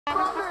Do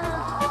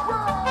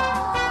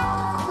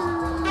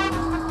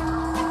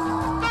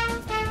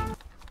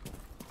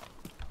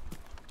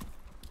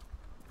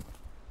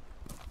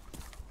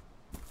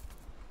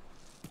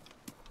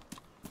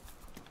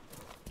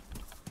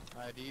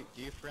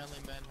you friendly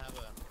men have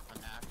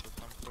an axe of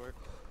some sort?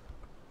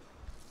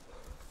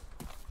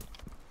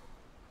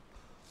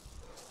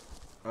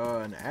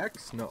 An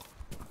axe? No. Or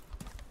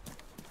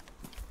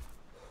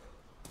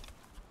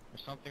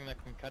something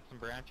that can cut some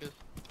branches?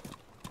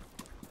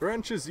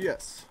 Branches,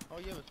 yes. Oh,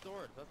 you have a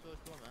sword. That's really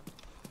cool, man.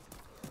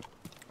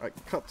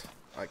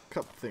 I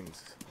cut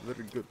things.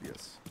 Very good,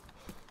 yes.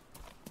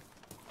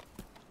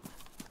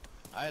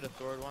 I had a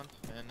sword once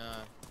in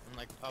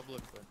like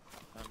public, but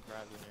I'm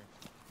grabbing here.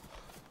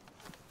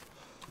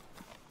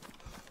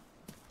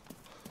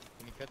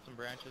 Can you cut some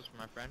branches for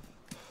my friend?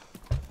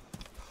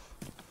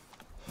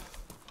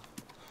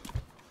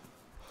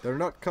 They're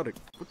not cutting.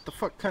 What the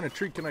fuck kind of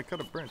tree can I cut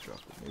a branch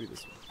off of? Maybe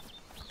this one.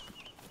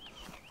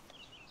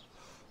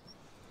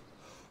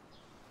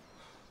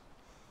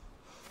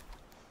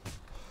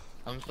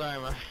 I'm sorry,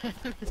 my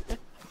friend.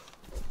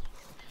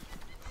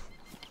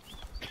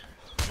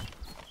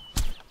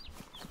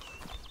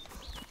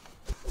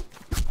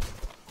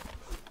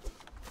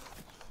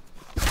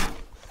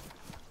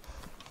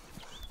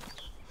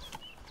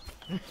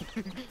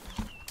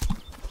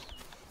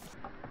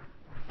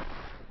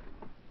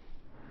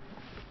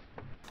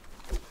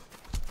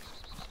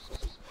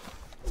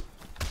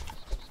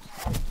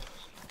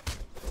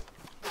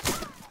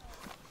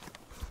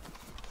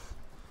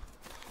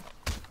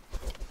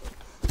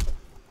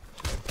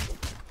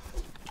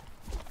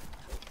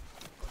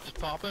 Just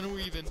popping and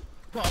weaving.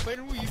 Popping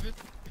and weaving.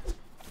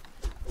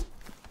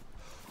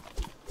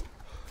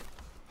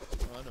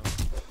 Oh no.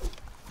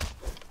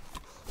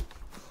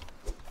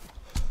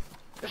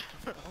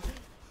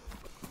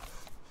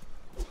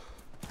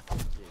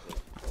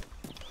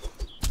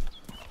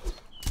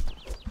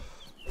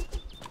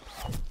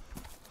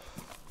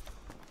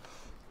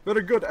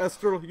 Very good,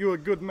 Astral. You a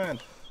good man.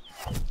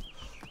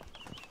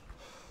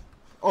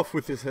 Off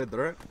with his head,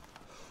 right?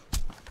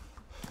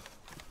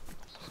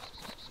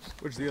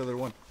 Where's the other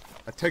one?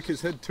 I take his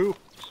head too.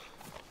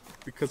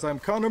 Because I'm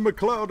Connor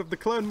McCloud of the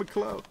clan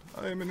McCloud.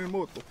 I am an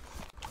immortal.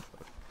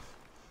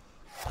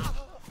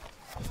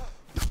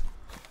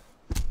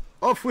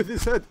 Off with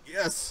his head.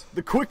 Yes,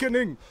 the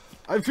quickening.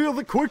 I feel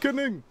the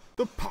quickening.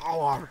 The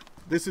power.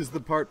 This is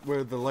the part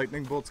where the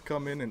lightning bolts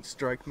come in and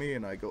strike me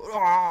and I go,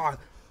 ah!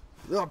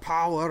 The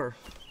power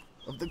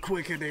of the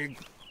quickening.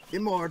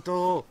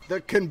 Immortal. There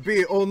can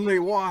be only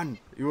one.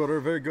 You are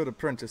a very good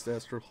apprentice,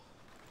 Astral.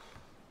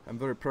 I'm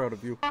very proud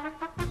of you.